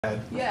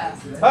Yeah.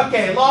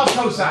 Okay, law of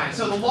cosines.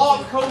 So the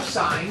law of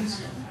cosines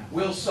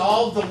will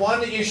solve the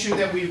one issue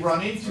that we've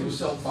run into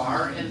so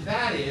far, and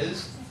that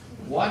is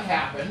what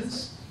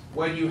happens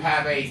when you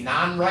have a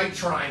non-right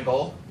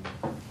triangle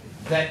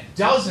that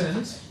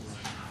doesn't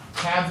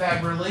have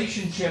that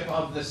relationship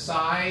of the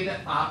side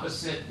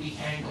opposite the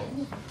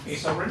angle. Okay,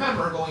 so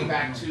remember, going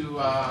back to,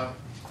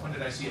 when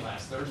did I see it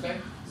last? Thursday?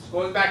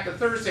 Going back to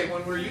Thursday,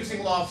 when we're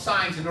using law of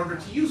sines, in order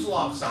to use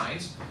law of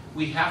sines,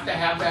 we have to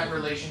have that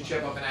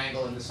relationship of an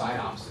angle and the side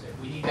opposite it.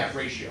 We need that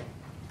ratio.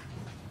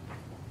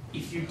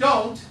 If you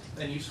don't,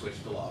 then you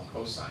switch to law of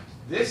cosines.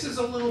 This is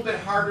a little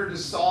bit harder to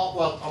solve.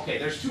 Well, okay,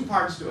 there's two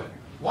parts to it.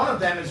 One of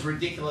them is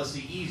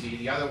ridiculously easy.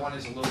 The other one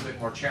is a little bit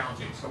more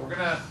challenging. So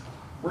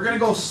we're gonna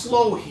go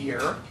slow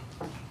here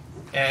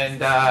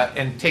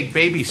and take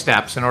baby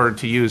steps in order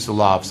to use the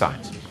law of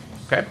sines.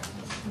 Okay?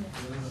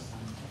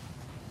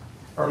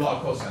 Or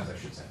law of cosines, I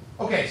should say.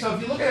 Okay, so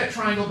if you look at a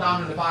triangle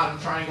down in the bottom,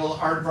 triangle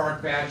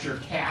aardvark, badger,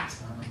 cat,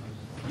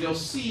 you'll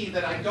see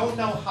that I don't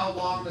know how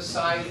long the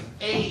side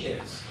A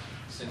is.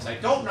 Since I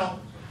don't know,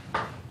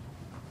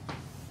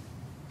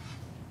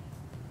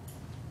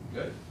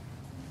 good.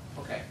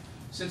 Okay,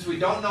 since we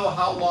don't know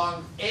how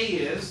long A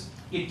is,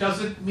 it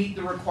doesn't meet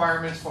the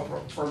requirements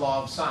for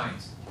law of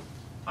sines.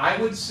 I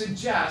would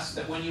suggest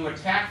that when you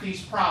attack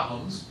these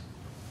problems,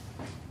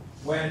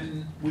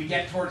 when we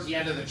get towards the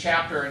end of the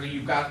chapter and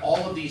you've got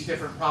all of these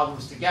different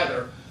problems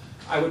together,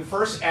 I would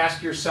first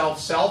ask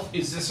yourself,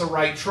 is this a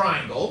right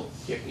triangle?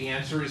 If the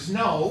answer is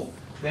no,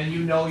 then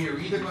you know you're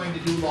either going to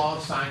do law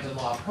of sines and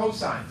law of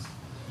cosines.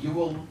 You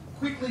will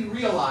quickly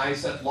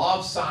realize that law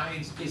of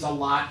sines is a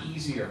lot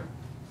easier.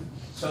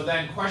 So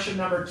then question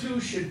number 2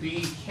 should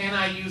be, can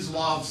I use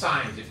law of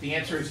sines? If the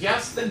answer is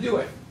yes, then do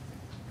it.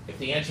 If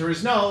the answer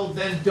is no,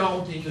 then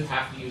don't, and you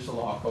have to use the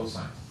law of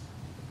cosines.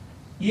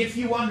 If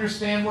you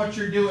understand what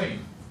you're doing,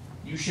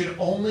 you should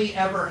only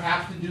ever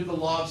have to do the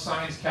law of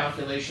sines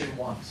calculation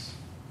once.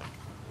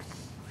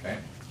 Okay?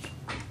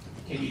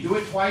 Can you do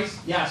it twice?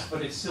 Yes,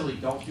 but it's silly.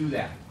 Don't do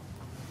that.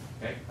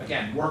 Okay?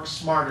 Again, work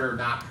smarter,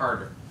 not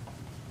harder.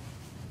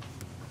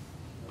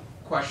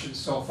 Questions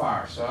so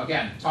far? So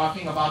again,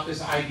 talking about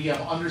this idea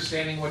of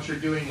understanding what you're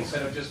doing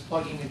instead of just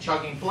plugging and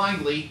chugging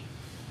blindly,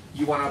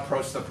 you want to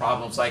approach the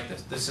problems like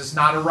this. This is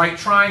not a right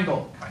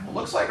triangle. Kind of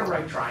looks like a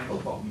right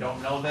triangle, but we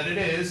don't know that it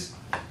is.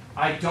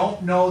 I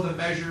don't know the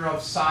measure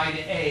of side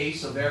A,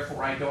 so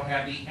therefore I don't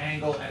have the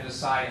angle and the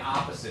side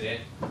opposite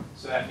it.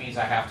 So that means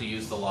I have to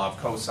use the law of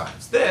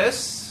cosines.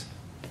 This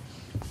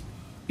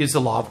is the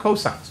law of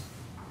cosines.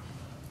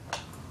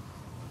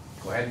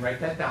 Go ahead and write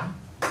that down.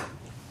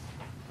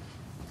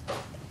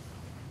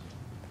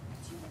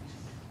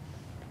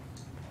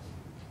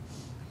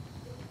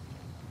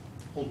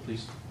 Hold,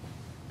 please.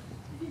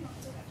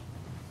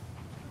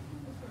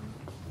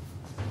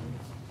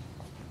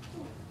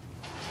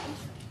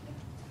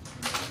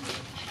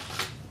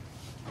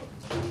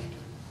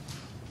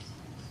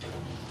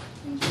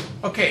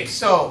 Okay,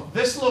 so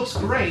this looks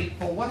great,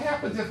 but what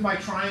happens if my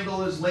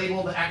triangle is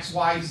labeled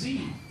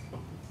XYZ?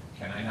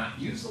 Can I not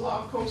use the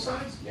law of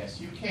cosines?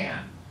 Yes, you can.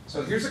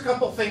 So here's a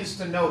couple things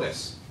to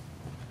notice.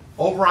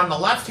 Over on the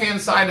left-hand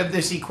side of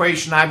this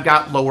equation, I've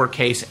got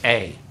lowercase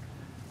a.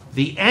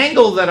 The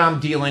angle that I'm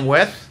dealing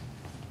with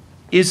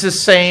is the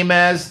same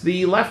as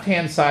the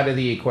left-hand side of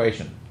the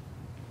equation.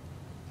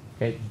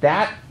 Okay,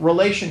 that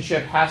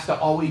relationship has to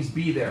always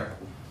be there.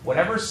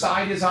 Whatever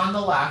side is on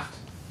the left,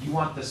 you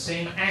want the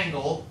same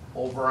angle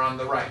over on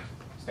the right.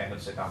 Stand up,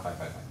 sit down, 5,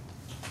 5,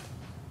 5.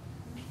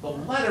 The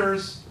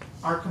letters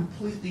are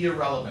completely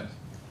irrelevant.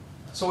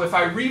 So if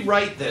I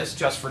rewrite this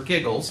just for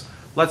giggles,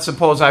 let's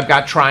suppose I've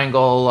got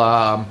triangle,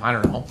 I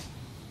don't know,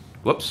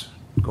 whoops,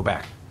 go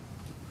back.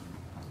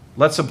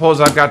 Let's suppose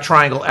I've got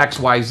triangle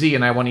XYZ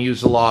and I want to use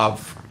the law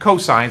of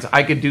cosines.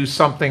 I could do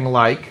something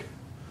like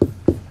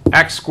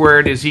x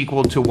squared is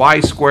equal to y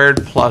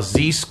squared plus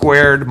z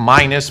squared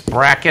minus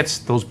brackets.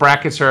 Those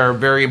brackets are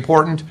very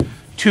important.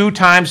 2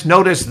 times,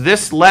 notice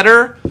this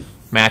letter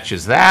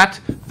matches that.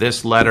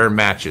 This letter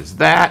matches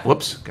that.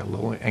 Whoops, got a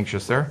little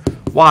anxious there.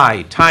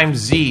 Y times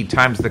z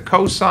times the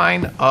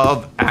cosine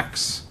of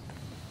x.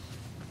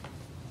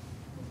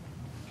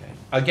 Okay.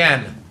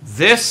 Again,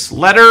 this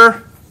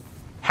letter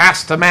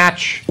has to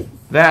match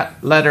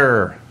that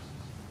letter.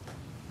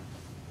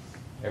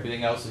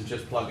 Everything else is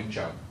just plug and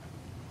chug.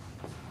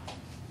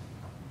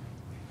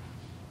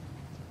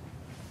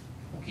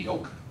 Okie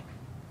doke.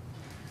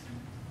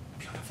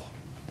 Beautiful.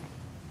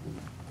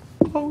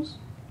 Close.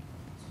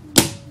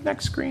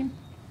 Next screen.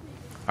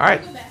 All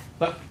right. Go back.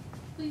 Look.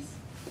 Please.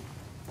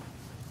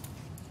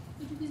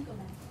 Could you please go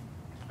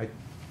back?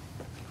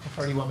 How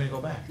far do you want me to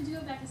go back? Could you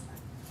go back this time?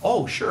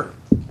 Oh, sure.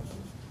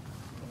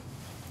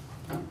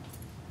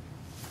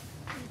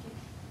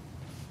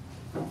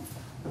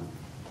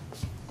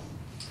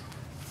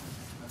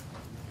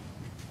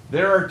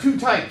 There are 2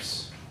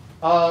 types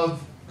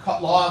of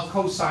law of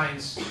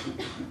cosines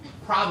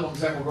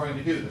problems that we're going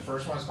to do. The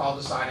first one is called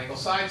the side angle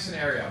side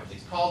scenario.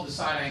 It's called the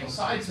side angle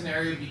side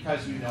scenario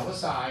because you know a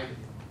side,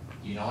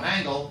 you know an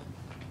angle,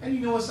 and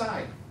you know a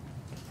side.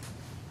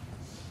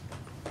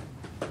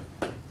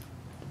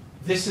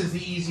 This is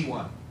the easy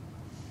one.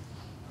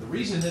 The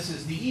reason this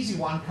is the easy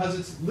one, because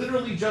it's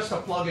literally just a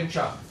plug and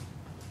chug.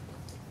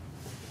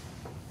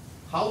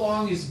 How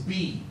long is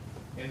B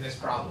in this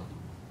problem?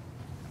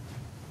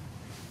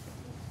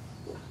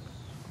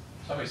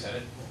 Somebody said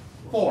it.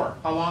 4.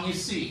 How long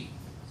is C?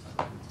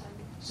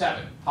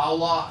 7.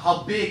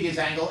 How big is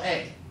angle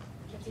A?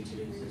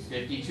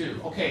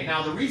 52. Okay,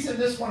 now the reason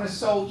this one is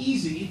so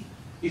easy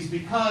is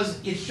because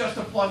it's just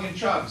a plug and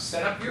chug.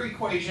 Set up your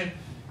equation,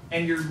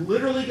 and you're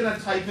literally going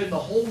to type in the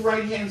whole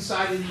right-hand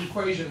side of the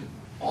equation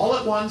all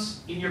at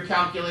once in your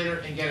calculator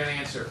and get an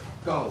answer.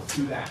 Go,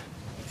 do that.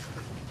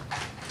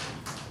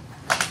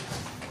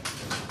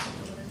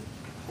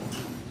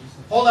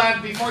 Hold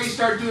on, before you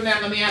start doing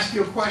that, let me ask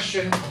you a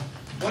question.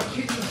 What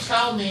can you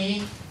tell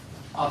me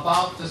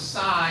about the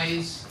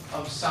size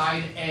of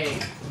side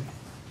A?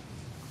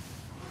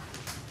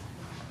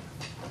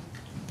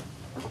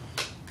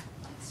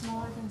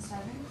 Smaller than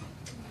 7?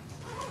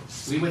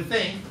 We would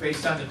think,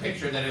 based on the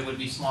picture, that it would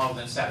be smaller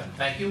than 7.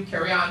 Thank you.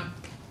 Carry on.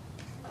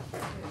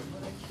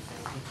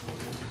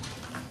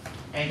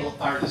 Angle,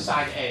 or the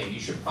side A. You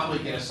should probably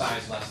get a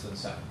size less than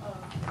 7.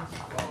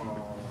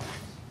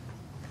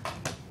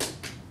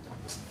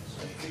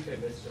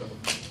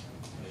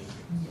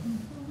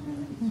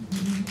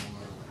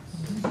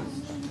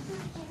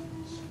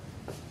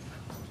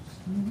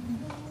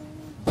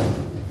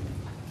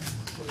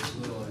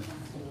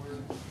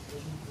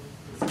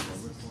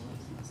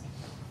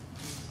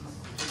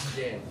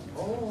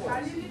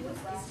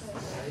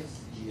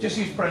 Just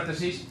use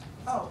parentheses.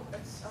 Oh,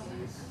 that's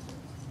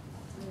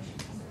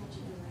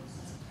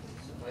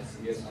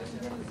I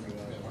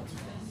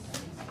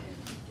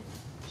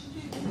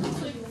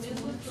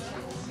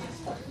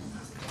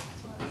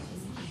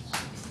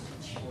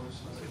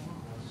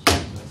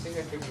think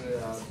I figured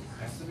it out.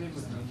 I think I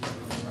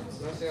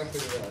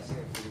figured it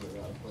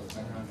out.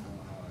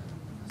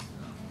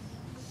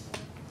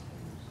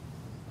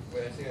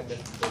 Wait, I think I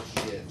meant to put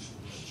shit.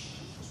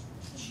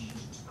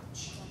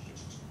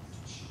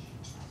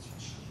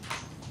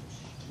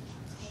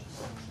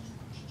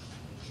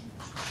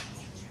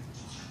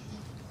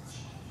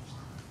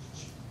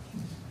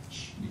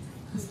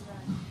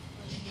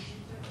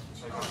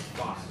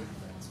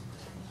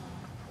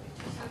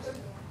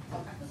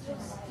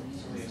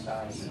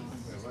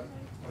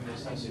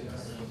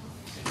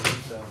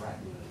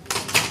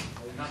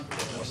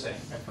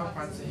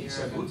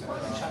 Sehr gut,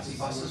 Schatzi,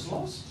 was ist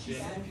los?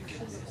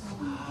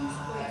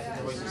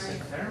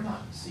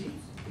 Fairmont, see?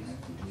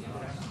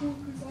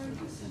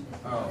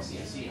 Oh, see,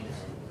 I see him.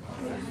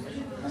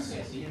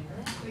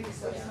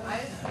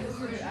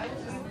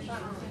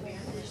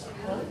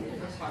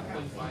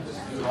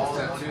 All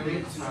that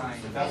too.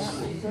 That's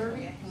cool.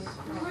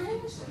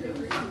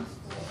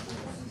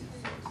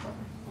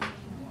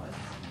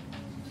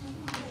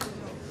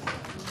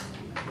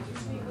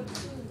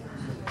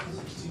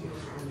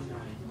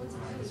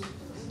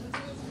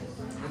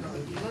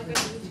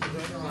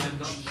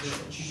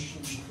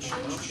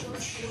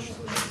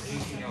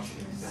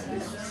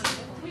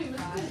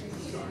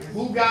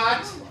 Who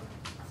got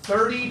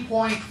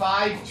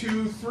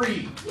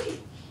 30.523?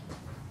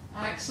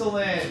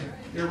 Excellent.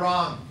 You're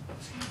wrong.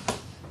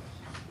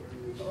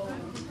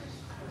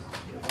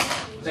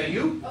 Is that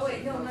you? Oh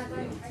wait, no, I'm not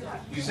going.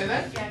 You say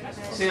that? Yeah, I got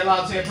that. Say it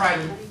loud, say it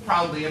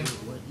proudly. You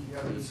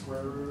gotta do the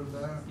square root of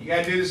that. You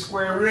gotta do the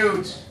square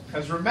root.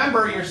 Because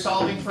remember, you're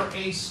solving for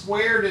a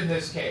squared in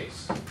this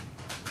case.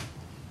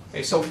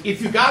 Okay, so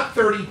if you got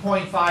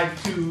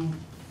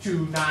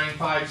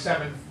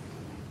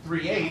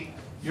 30.522957838,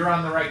 you're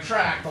on the right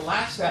track. The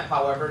last step,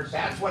 however,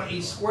 that's what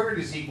a squared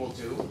is equal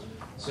to.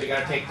 So you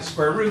got to take the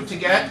square root to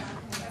get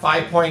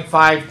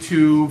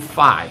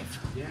 5.525.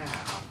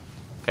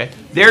 Okay,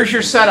 there's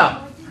your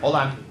setup. Hold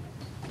on.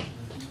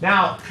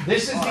 Now,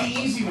 this is the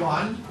easy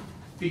one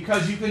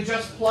because you can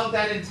just plug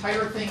that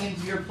entire thing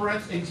into your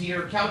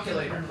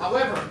calculator.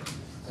 However,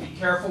 be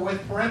careful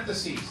with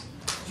parentheses.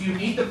 Do you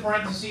need the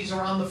parentheses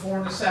around the 4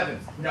 and the 7?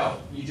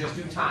 No, you just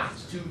do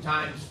times. 2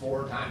 times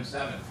 4 times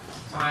 7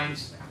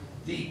 times.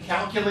 The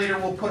calculator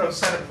will put a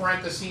set of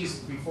parentheses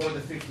before the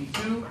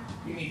 52.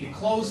 You need to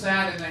close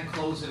that and then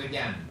close it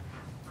again.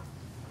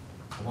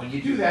 When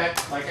you do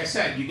that, like I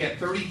said, you get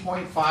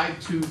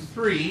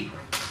 30.523,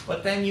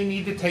 but then you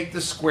need to take the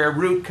square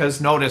root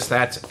because notice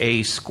that's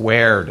a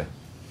squared.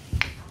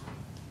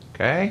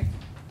 Okay?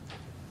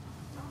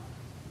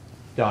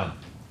 Done.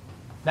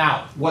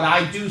 Now, would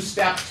I do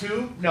step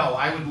 2? No,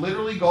 I would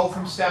literally go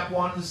from step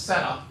 1 to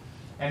setup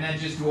and then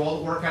just do all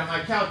the work on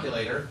my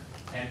calculator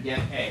and get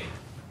A.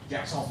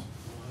 Jackson.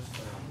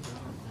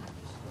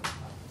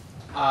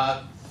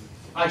 I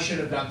should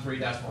have done 3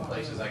 decimal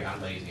places. I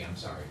got lazy. I'm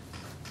sorry.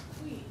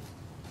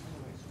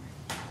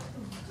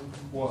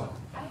 What?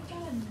 I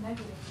got a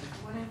negative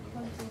when I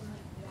plugged in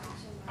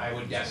I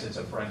would guess it's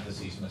a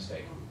parentheses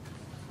mistake.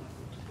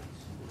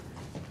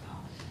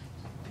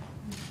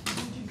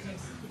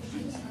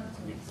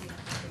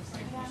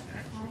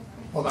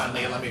 Hold on,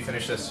 Leah, let me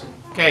finish this.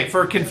 Okay,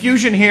 for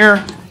confusion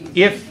here,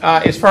 if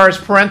as far as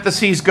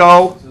parentheses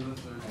go,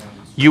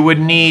 You would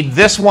need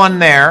this one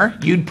there.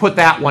 You'd put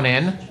that one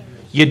in.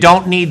 You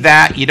don't need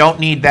that. You don't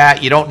need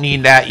that. You don't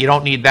need that. You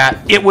don't need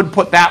that. It would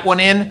put that one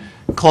in.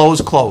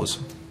 Close, close.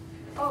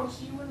 Oh,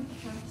 so you wouldn't be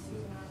trying to see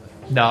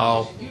that?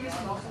 No. You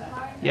just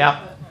multiply?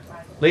 Yeah.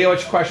 Leo,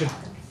 what's your question?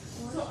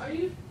 So are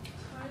you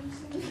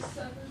timesing the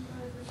 7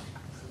 by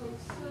the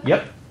cosine?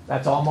 Yep.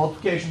 That's all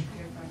multiplication.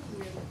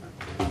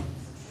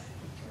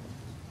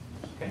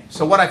 Okay.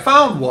 So what I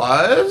found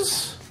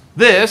was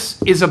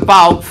this is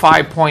about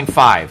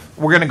 5.5.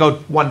 We're going to go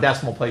one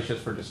decimal place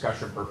just for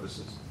discussion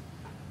purposes.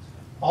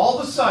 All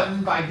of a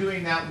sudden, by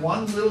doing that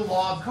one little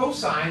law of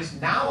cosines,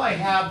 now I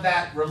have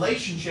that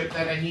relationship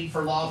that I need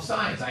for law of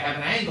sines. I have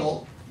an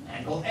angle,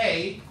 angle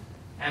A,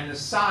 and the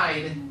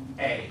side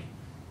A.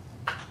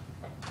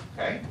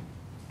 Okay?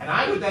 And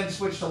I would then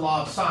switch to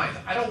law of sines.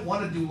 I don't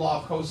want to do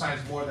law of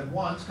cosines more than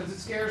once because it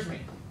scares me.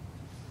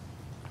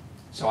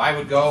 So I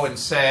would go and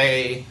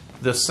say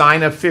the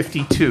sine of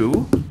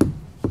 52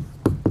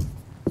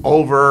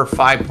 over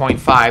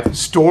 5.5,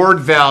 stored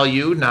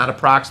value, not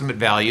approximate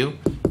value,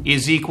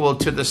 is equal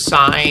to the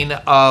sine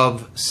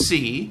of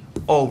C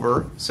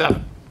over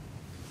 7.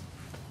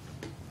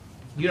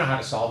 You know how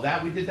to solve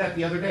that. We did that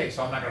the other day,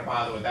 so I'm not going to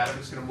bother with that. I'm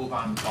just going to move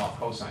on to law of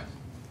cosines.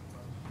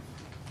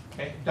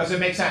 Okay? Does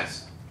it make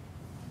sense?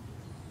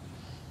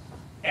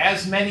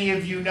 As many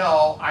of you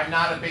know, I'm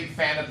not a big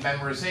fan of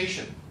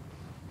memorization.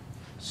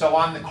 So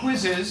on the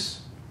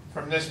quizzes,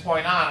 from this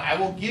point on, I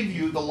will give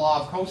you the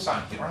law of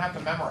cosines. You don't have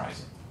to memorize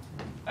it.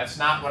 That's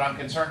not what I'm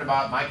concerned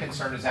about. My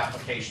concern is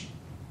application.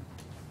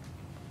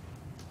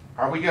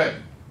 Are we good?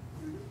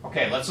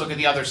 Okay, let's look at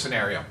the other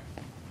scenario.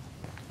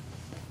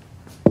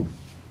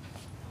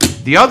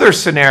 The other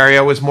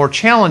scenario is more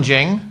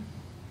challenging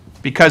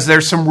because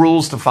there's some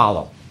rules to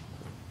follow.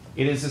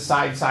 It is a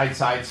side, side,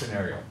 side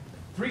scenario.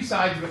 3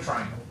 sides of a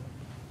triangle.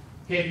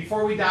 Okay,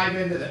 before we dive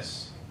into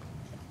this,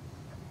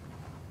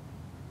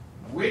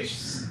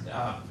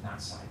 not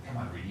side, come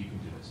on, Reed, you can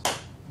do this.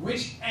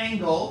 Which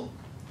angle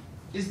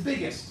is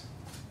biggest?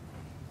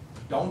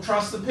 Don't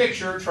trust the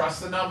picture,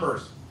 trust the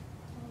numbers.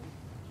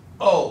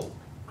 O,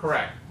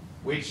 correct.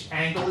 Which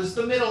angle is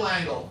the middle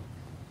angle?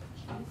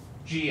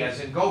 G as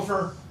in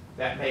gopher.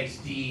 That makes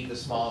D the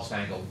smallest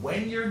angle.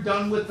 When you're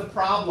done with the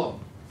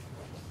problem,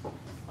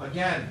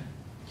 again,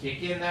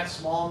 kick in that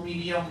small,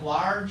 medium,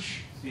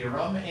 large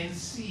theorem and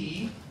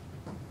see,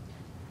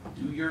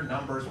 do your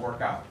numbers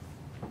work out?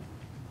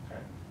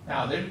 Okay.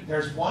 Now,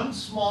 there's one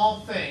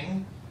small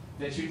thing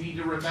that you need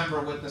to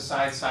remember with the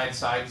side, side,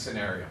 side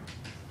scenario.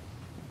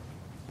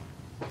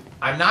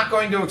 I'm not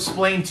going to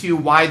explain to you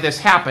why this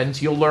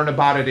happens. You'll learn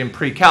about it in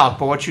pre-calc.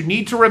 But what you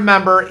need to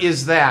remember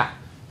is that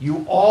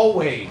you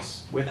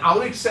always,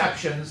 without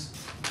exceptions,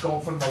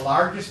 go from the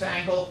largest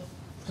angle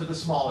to the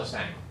smallest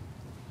angle.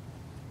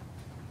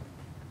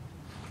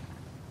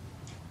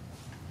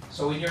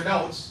 So in your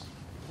notes,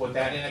 put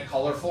that in a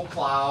colorful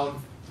cloud,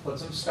 put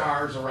some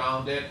stars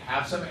around it,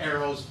 have some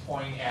arrows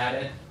pointing at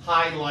it,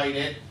 highlight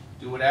it,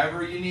 do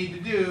whatever you need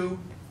to do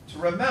to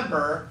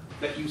remember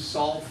that you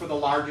solve for the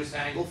largest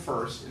angle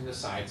first in the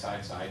side,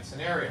 side, side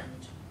scenario.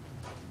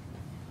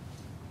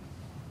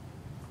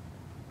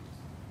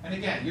 And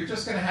again, you're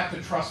just going to have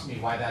to trust me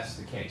why that's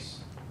the case.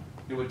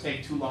 It would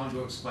take too long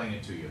to explain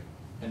it to you.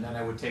 And then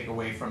I would take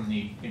away from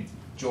the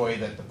joy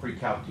that the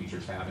pre-calc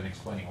teachers have in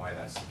explaining why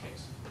that's the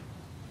case.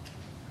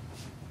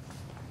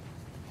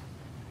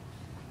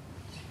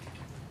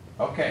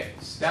 Okay,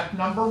 step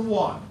number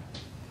 1.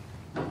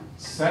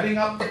 Setting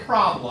up the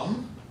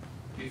problem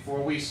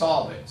before we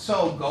solve it.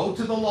 So go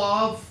to the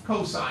law of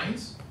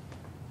cosines.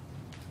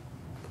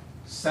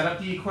 Set up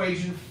the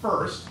equation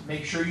first.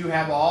 Make sure you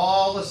have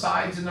all the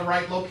sides in the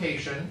right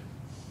location.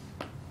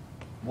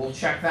 We'll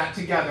check that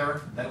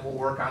together, then we'll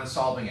work on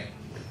solving it.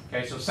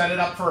 Okay, so set it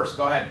up first.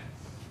 Go ahead.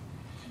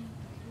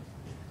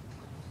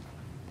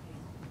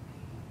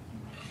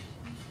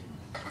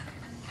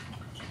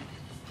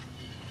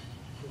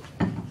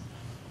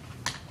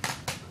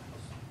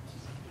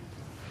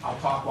 I'll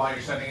talk while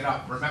you're setting it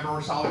up. Remember,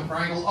 we're solving for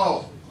angle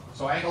O.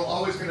 So angle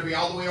O is going to be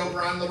all the way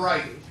over on the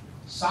right.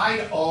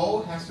 Side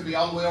O has to be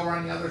all the way over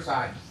on the other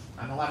side,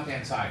 on the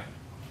left-hand side.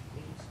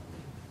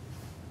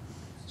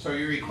 So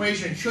your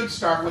equation should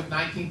start with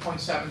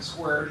 19.7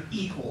 squared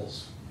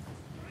equals,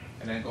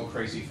 and then go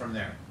crazy from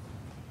there.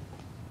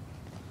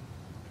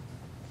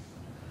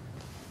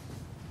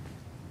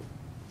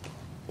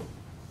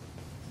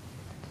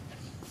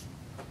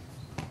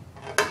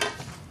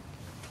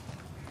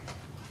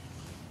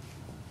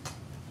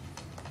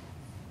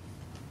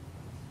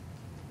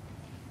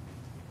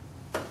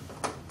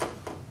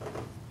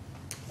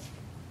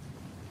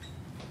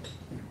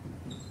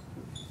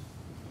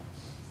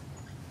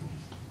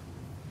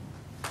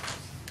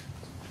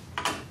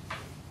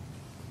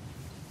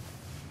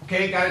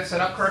 Okay, got it set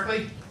up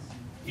correctly?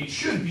 It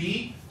should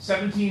be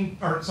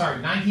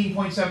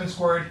 19.7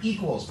 squared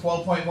equals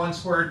 12.1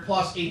 squared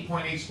plus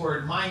 8.8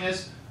 squared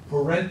minus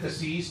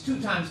parentheses 2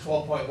 times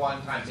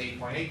 12.1 times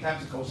 8.8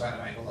 times the cosine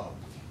of angle O.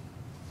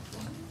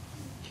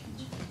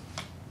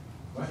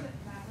 What? Does it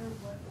matter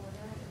what order?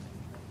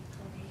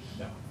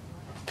 No.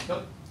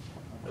 Nope.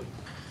 nope,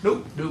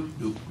 nope,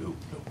 nope, nope,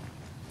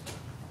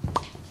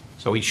 nope.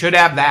 So we should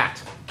have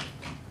that.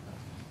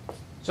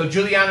 So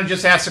Juliana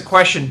just asked a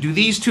question, do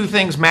these two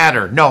things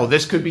matter? No,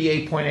 this could be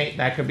 8.8,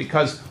 that could,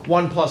 because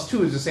 1 plus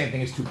 2 is the same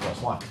thing as 2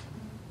 plus 1.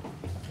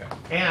 Okay.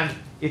 And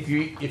if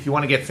you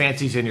want to get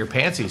fancies in your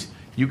pantsies,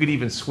 you could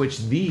even switch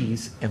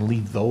these and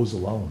leave those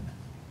alone.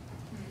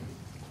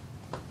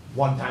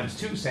 1 times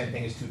 2, same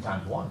thing as 2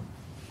 times 1.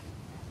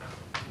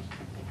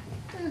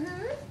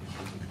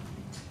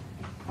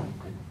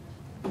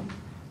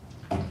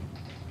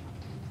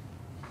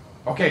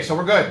 Okay, so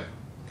we're good.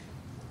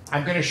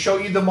 I'm going to show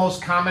you the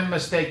most common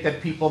mistake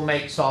that people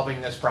make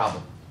solving this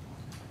problem.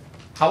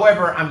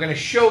 However, I'm going to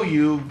show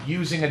you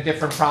using a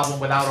different problem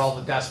without all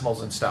the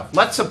decimals and stuff.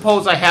 Let's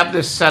suppose I have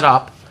this set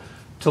up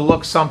to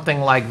look something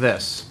like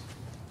this.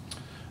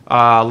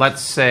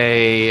 Let's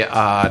say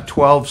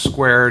 12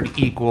 squared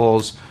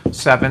equals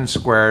 7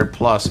 squared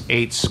plus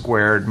 8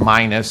 squared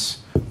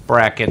minus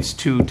brackets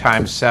 2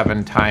 times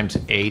 7 times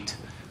 8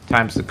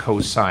 times the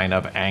cosine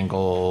of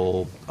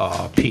angle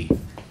P.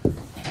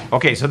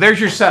 Okay, so there's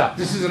your setup.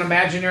 This is an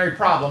imaginary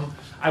problem.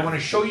 I want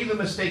to show you the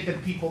mistake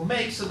that people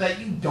make so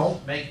that you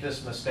don't make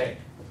this mistake.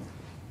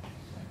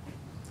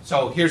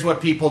 So here's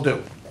what people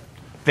do.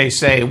 They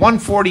say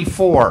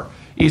 144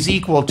 is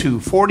equal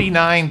to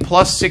 49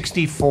 plus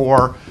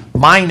 64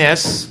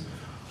 minus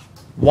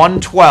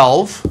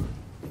 112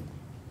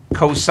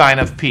 cosine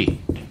of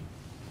P.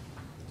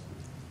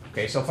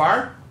 Okay, so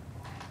far?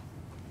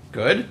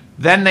 Good.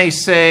 Then they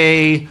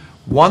say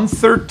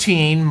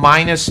 113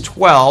 minus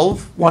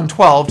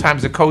 112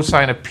 times the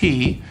cosine of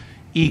P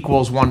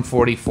equals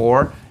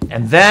 144.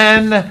 And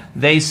then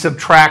they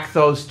subtract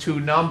those two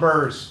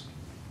numbers.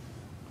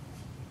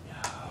 No,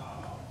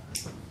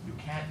 you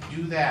can't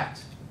do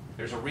that.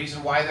 There's a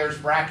reason why there's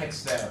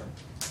brackets there.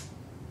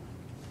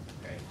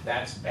 Okay,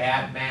 that's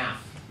bad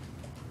math.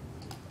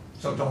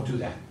 So don't do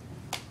that.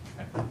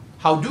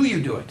 How do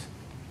you do it?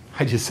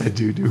 I just said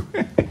do.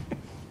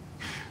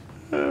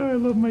 I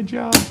love my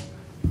job.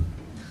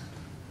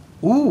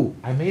 Ooh,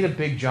 I made a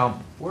big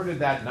jump. Where did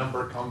that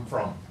number come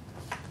from?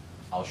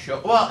 I'll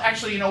show. Well,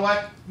 actually, you know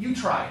what? You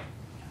try it.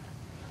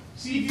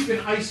 See if you can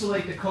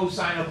isolate the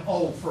cosine of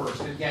O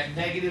first and get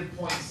negative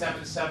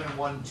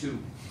 0.7712.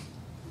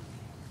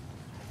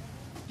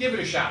 Give it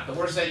a shot. The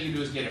worst that you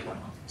do is get it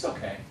wrong. It's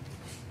okay.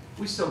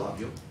 We still love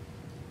you.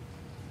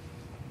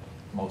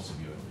 Most of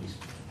you, at least.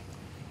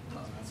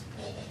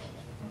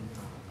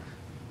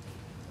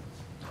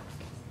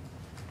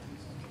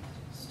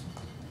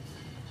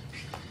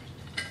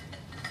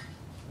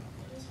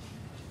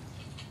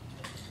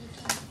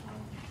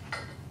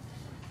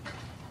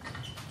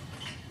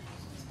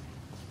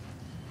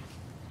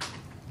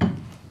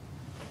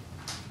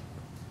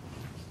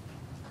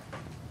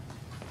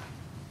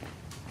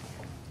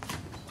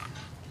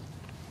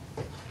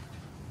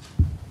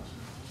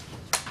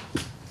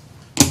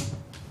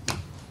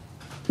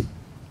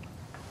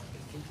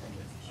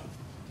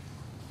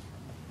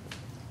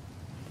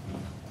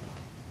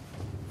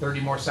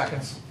 30 more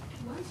seconds.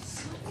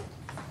 It's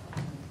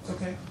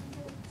okay.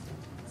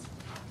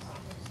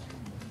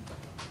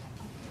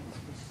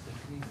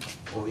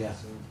 Oh, yeah.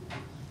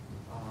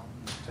 I'll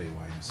tell you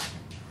why in a second.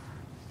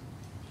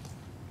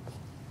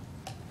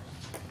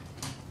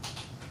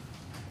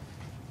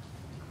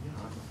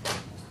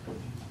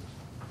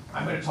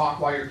 I'm going to talk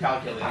while you're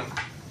calculating.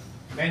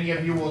 Many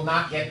of you will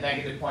not get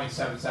negative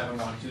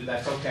 0.7712.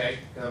 That's okay,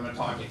 because I'm going to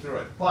talk you through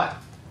it. But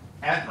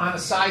on a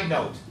side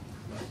note,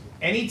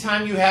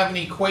 anytime you have an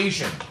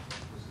equation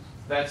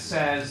that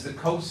says the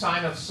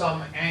cosine of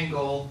some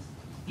angle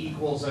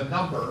equals a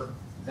number,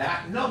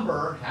 that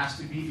number has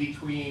to be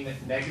between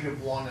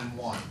negative 1 and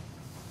 1.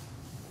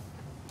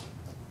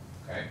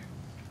 Okay?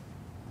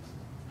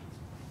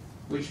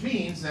 Which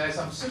means that as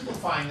I'm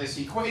simplifying this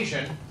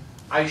equation,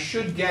 I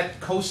should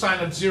get cosine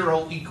of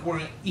 0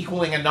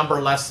 equaling a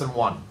number less than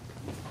 1.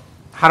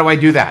 How do I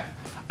do that?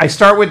 I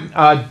start with,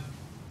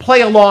 play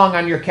along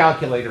on your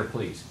calculator,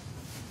 please.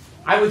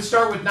 I would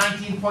start with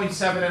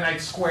 19.7 and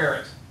I'd square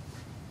it.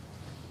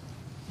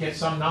 Get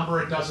some number,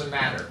 it doesn't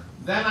matter.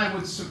 Then I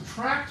would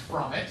subtract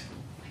from it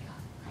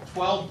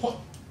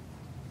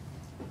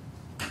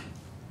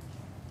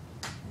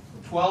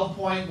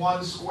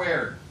 12.1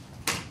 squared.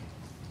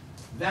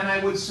 Then I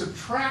would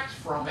subtract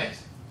from it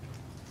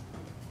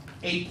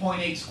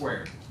 8.8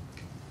 squared.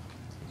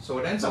 So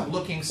it ends up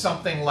looking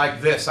something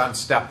like this on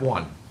step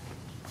 1.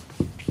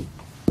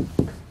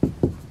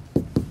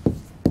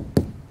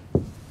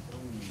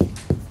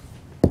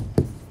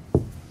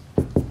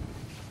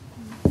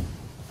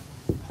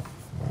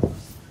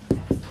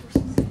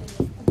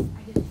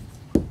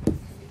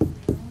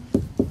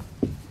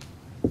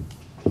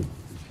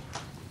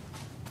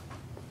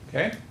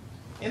 Okay?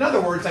 In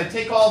other words, I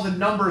take all the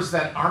numbers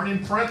that aren't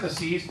in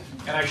parentheses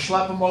and I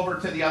schlep them over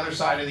to the other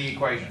side of the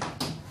equation.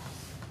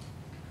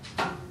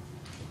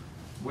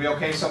 We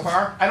okay so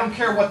far? I don't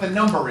care what the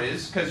number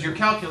is, because your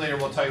calculator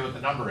will tell you what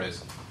the number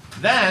is.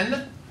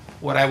 Then,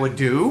 what I would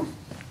do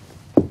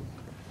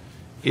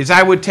is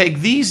I would take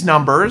these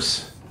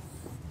numbers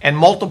and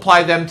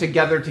multiply them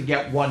together to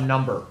get one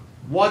number.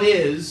 What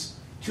is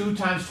 2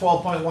 times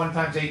 12.1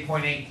 times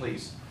 8.8,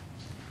 please?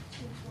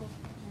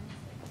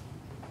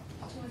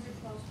 212.96.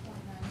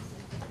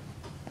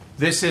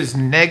 This is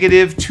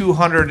negative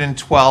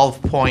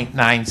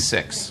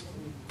 212.96.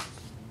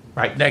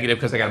 Right, negative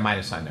because I got a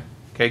minus sign there.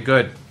 Okay,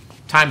 good.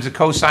 Times the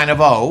cosine of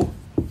O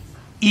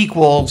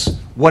equals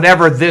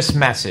whatever this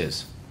mess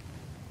is.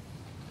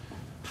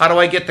 How do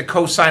I get the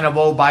cosine of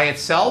O by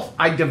itself?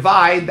 I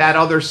divide that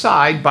other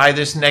side by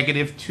this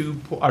negative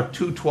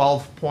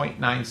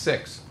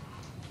 212.96.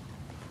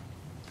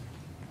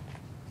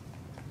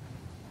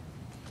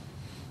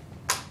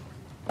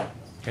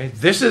 Okay,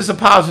 this is a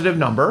positive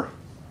number,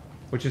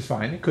 which is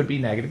fine. It could be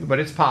negative, but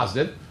it's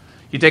positive.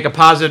 You take a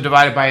positive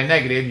divided by a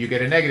negative, you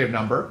get a negative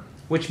number,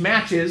 which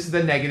matches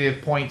the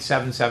negative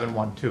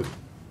 0.7712.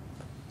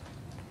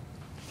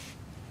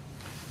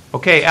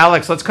 Okay,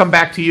 Alex, let's come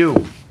back to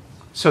you.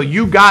 So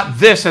you got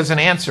this as an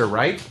answer,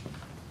 right?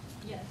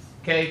 Yes.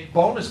 Okay,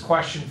 bonus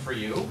question for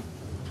you.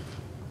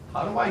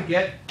 How do I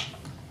get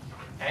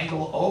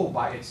angle O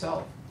by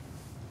itself?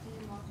 Do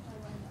you multiply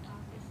by the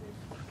opposite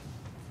of the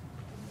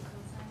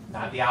cosine?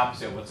 Not the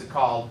opposite. What's it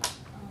called?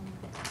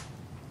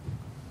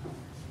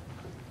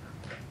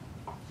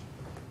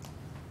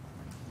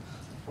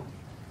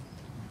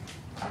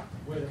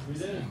 Wait, we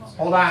didn't.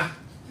 Hold on.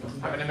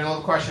 I'm in the middle of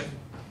a question.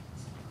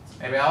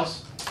 Anybody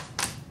else?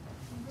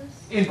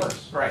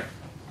 Inverse, right.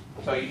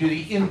 So you do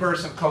the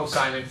inverse of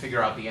cosine and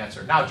figure out the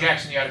answer. Now,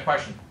 Jackson, you had a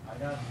question. I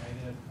got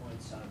negative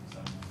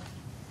 0.77.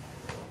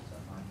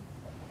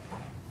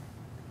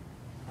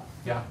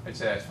 Yeah, I'd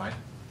say that's fine.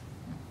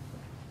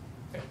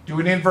 Okay. Do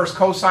an inverse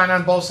cosine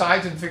on both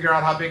sides and figure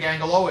out how big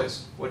angle O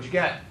is. What'd you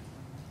get?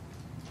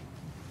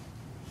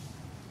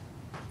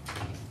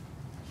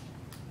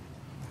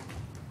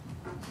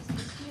 This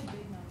must be a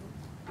big number.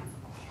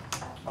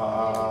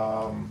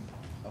 Oh,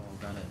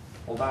 got it.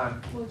 Hold on.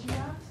 What'd you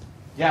ask?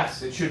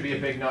 Yes, it should be a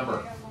big I number.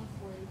 got 140.444.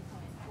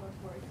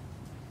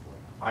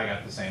 I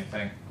got the same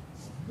thing.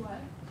 What?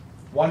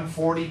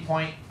 140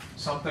 point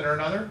something or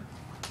another?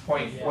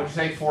 Point, what'd you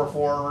say,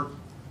 44,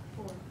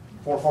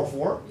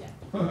 444? Yeah.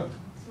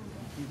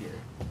 You did it.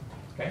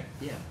 Okay,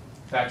 Yeah.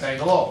 that's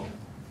angle O.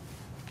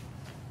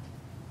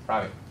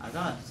 Probably. I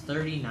got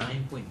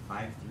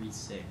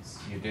 39.536.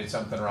 You did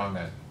something wrong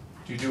then.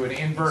 Did you do an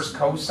inverse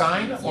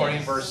cosine or Yes.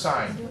 inverse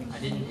sine? I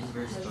did an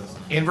inverse cosine.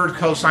 Inverse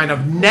cosine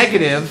of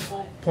negative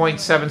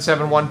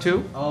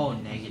 0.7712? Oh,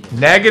 negative.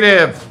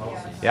 Negative.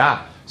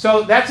 Yeah.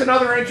 So that's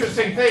another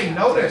interesting thing.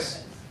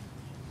 Notice,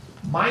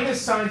 minus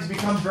signs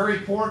become very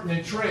important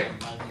in trig.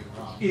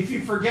 If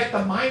you forget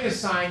the minus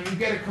sign, you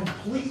get a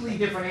completely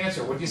different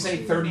answer. Would you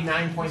say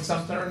 39 point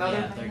something or another?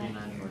 Yeah, 39.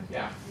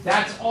 Yeah.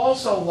 That's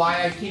also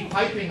why I keep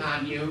hyping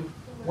on you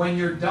when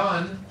you're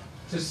done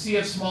to see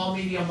if small,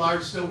 medium,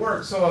 large still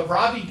works. So if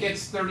Ravi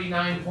gets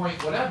 39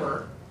 point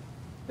whatever,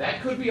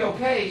 that could be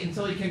okay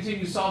until he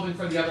continues solving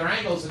for the other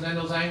angles, and then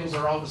those angles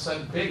are all of a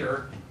sudden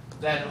bigger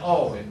than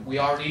O, and we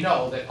already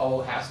know that O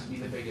has to be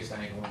the biggest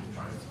angle in the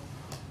triangle.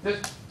 This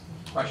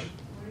question.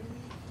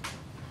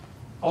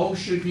 O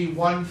should be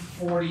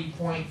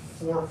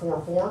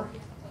 140.444.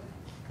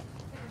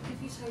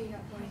 If you say you got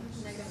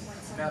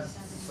negative That's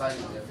 0.7.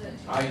 slightly different.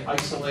 I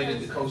isolated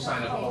the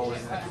cosine of O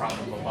in that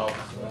problem above.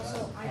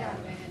 So I got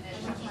it.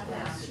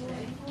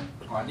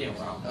 Oh, yeah,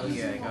 well, Oh,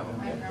 yeah, I got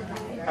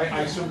one.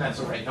 I assume that's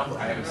the right number.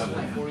 I haven't done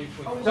that.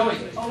 40.4. So wait,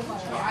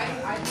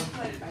 I just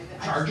put it by the,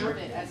 I Charger? stored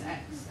it as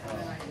X, and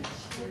then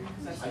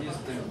I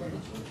just did.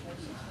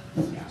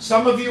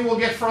 some of you will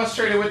get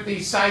frustrated with the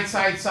side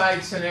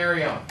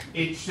scenario.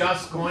 It's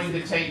just going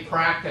to take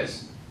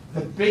practice.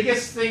 The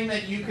biggest thing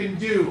that you can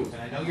do,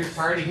 and I know you're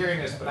tired of hearing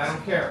this, but I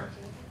don't care.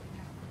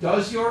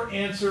 Does your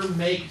answer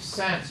make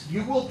sense?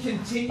 You will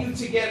continue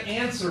to get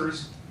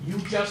answers. You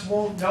just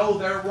won't know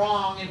they're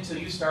wrong until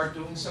you start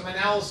doing some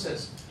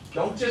analysis.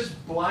 Don't just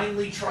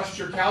blindly trust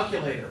your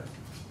calculator.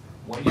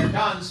 When you're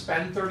done,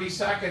 spend 30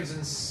 seconds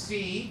and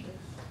see,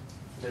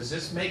 does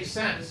this make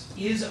sense?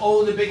 Is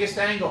O the biggest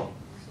angle?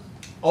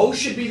 O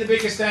should be the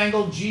biggest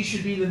angle, G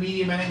should be the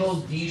medium angle,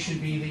 D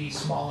should be the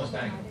smallest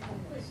angle.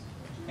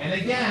 And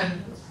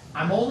again,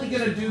 I'm only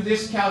going to do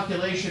this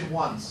calculation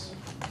once.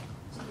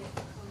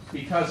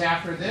 Because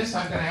after this,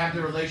 I'm going to have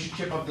the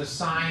relationship of the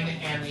sine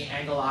and the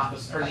angle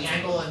opposite, or the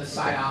angle and the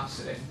side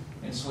opposite,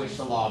 and switch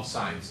the law of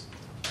sines.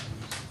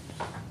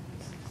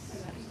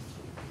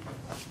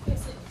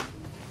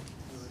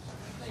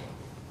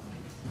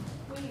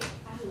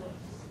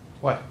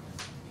 What?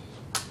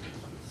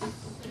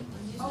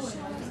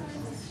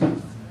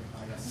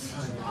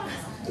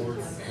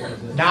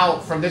 Now,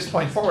 from this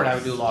point forward, I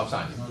would do law of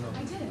sines.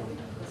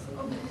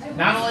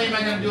 Not only am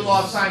I going to do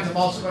law of sines, I'm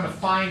also going to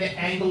find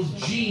angle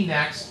G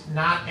next,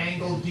 not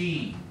angle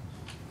D.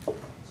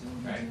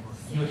 Okay?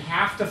 You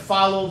have to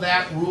follow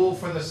that rule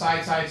for the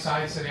side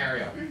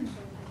scenario.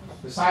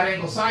 The side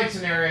angle side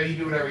scenario, you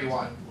do whatever you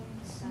want.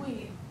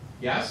 Wait,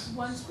 Yes?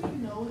 once we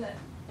know that,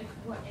 like,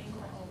 what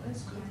angle O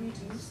is, could we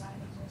do sine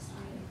inverse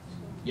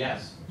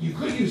Yes. You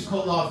could use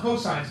law of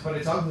cosines, but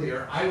it's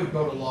uglier. I would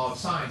go to law of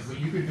sines, but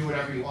you can do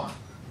whatever you want.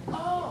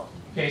 Oh.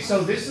 Okay,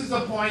 so this is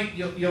the point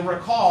you'll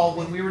recall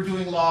when we were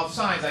doing law of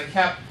sines. I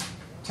kept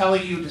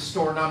telling you to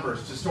store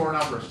numbers, to store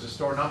numbers, to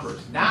store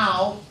numbers.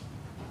 Now,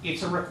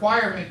 it's a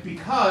requirement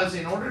because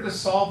in order to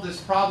solve this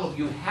problem,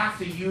 you have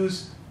to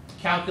use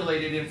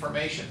calculated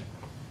information.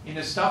 In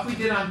the stuff we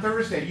did on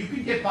Thursday, you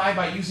could get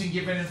by using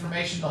given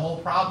information the whole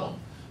problem.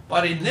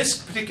 But in this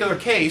particular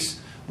case,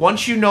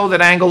 once you know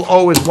that angle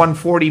O is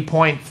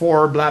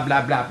 140.4, blah,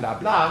 blah, blah, blah,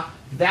 blah,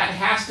 that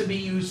has to be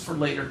used for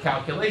later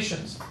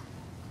calculations.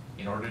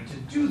 In order to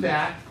do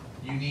that,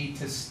 you need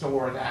to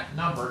store that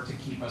number to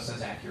keep us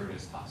as accurate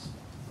as possible.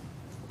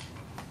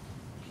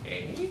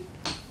 Okay.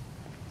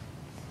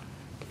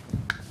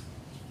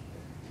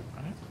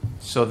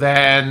 So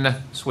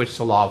then switch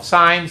to law of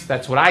sines.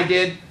 That's what I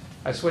did.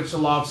 I switched to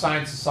law of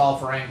sines to solve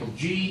for angle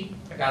G.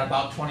 I got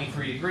about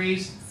 23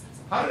 degrees.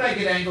 How did I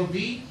get angle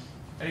D?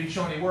 I didn't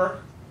show any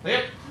work.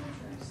 Yep.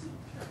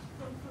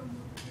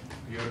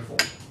 Beautiful.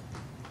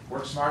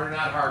 Work smarter,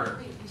 not harder.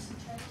 Wait, you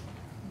subtract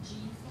G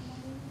from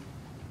one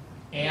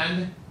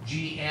And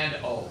G and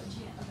O. of them? G,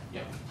 okay.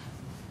 Yep.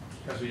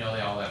 Because we know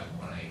they all have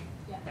 180.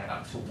 Yeah. Add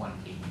up to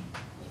 180.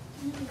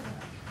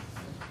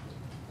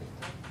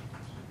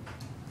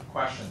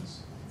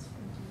 Questions?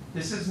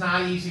 This is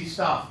not easy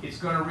stuff. It's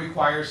going to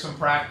require some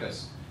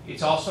practice.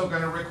 It's also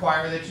going to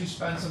require that you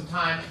spend some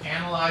time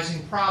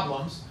analyzing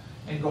problems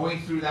and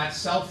going through that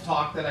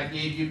self-talk that I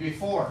gave you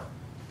before.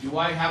 Do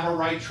I have a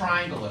right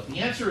triangle? If the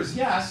answer is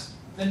yes,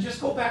 then just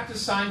go back to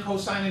sine,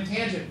 cosine, and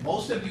tangent.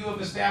 Most of you have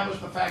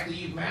established the fact that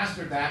you've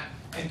mastered that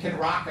and can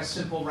rock a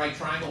simple right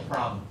triangle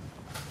problem.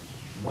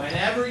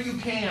 Whenever you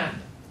can,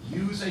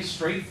 use a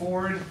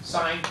straightforward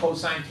sine,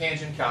 cosine,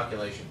 tangent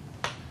calculation.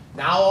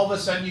 Now all of a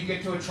sudden you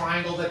get to a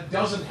triangle that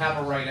doesn't have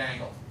a right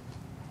angle.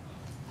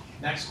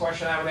 Next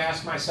question I would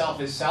ask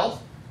myself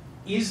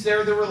is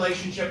there the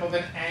relationship of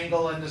an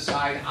angle and the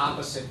side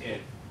opposite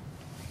it?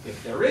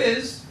 If there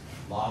is,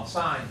 law of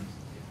sines.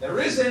 If there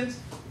isn't,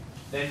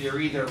 then you're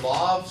either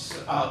law of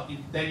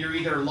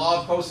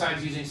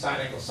cosines using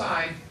side angle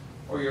side,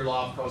 or your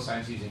law of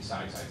cosines using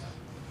side side side.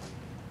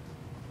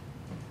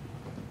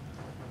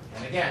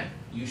 And again,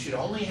 you should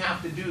only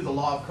have to do the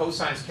law of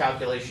cosines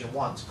calculation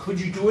once. Could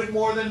you do it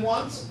more than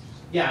once?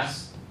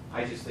 Yes.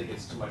 I just think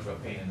it's too much of a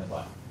pain in the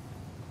butt.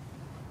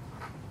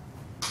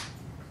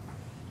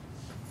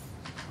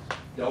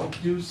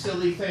 Don't do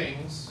silly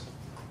things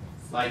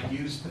like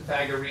use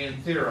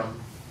Pythagorean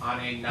theorem on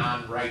a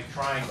non-right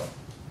triangle.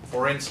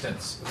 For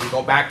instance, if we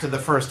go back to the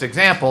first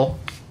example,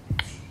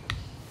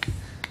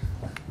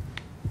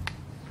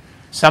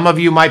 some of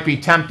you might be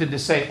tempted to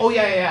say, oh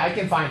yeah, I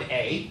can find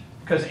A,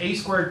 because a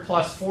squared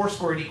plus 4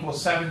 squared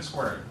equals 7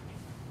 squared.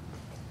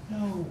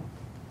 No,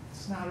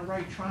 it's not a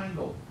right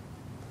triangle.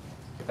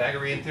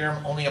 Pythagorean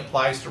theorem only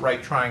applies to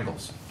right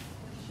triangles.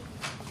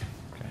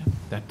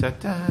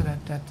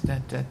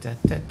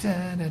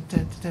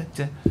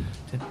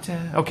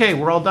 Okay,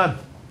 we're all done.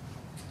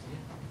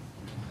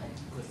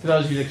 For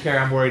those of you that care,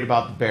 I'm worried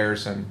about the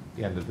Bears and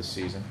the end of the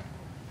season.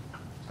 So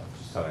I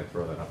just thought I'd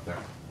throw that up there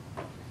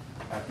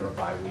after a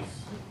bye week.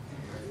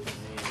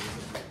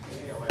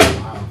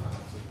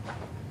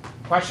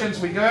 Questions?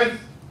 We good?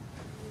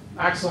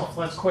 Excellent.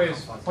 Let's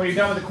quiz. When you're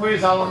done with the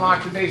quiz, I'll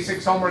unlock the day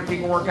 6 homework. You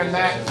can work on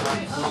that.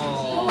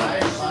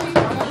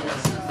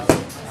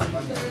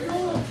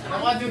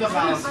 I want to do the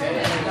balance.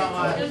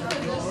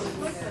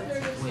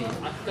 Wait,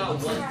 I've got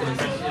one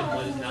question,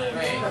 but it's not.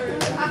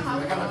 Uh-huh.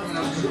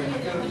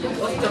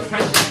 What's the